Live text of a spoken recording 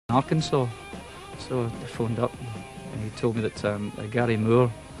Arkansas. So I phoned up and he told me that Gary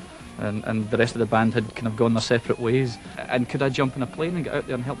Moore and the rest of the band had kind of gone their separate ways. And could I jump in a plane and get out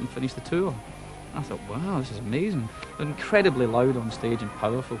there and help them finish the tour? I thought, wow, this is amazing. Incredibly loud on stage and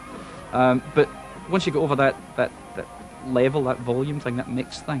powerful. But once you go over that level, that volume thing, that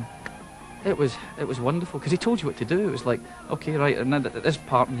mix thing, it was wonderful because he told you what to do. It was like, okay, right, and then at this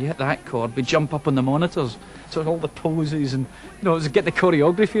part, when you hit that chord, we jump up on the monitors. So all the poses and it was get the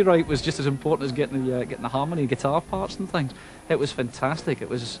choreography right was just as important as getting the harmony, guitar parts and things. It was fantastic. It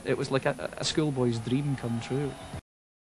was like a schoolboy's dream come true.